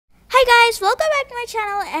guys, welcome back to my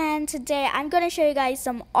channel, and today I'm gonna show you guys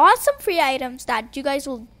some awesome free items that you guys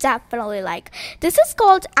will definitely like. This is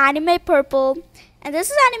called Anime Purple, and this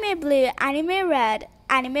is Anime Blue, Anime Red,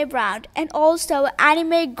 Anime Brown, and also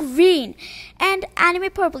Anime Green and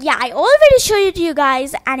Anime Purple. Yeah, I already showed you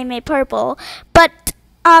guys Anime Purple, but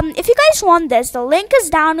if you guys want this, the link is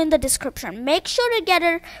down in the description. Make sure to get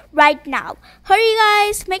it right now. Hurry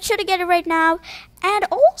guys, make sure to get it right now. And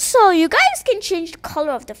also, you guys can change the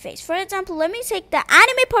color of the face. For example, let me take the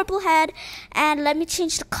Anime Purple head and let me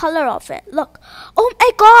change the color of it. Look. Oh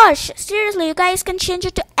my gosh. Seriously, you guys can change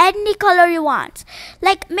it to any color you want.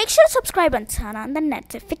 Like, make sure to subscribe and turn on the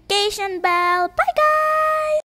notification bell. Bye guys.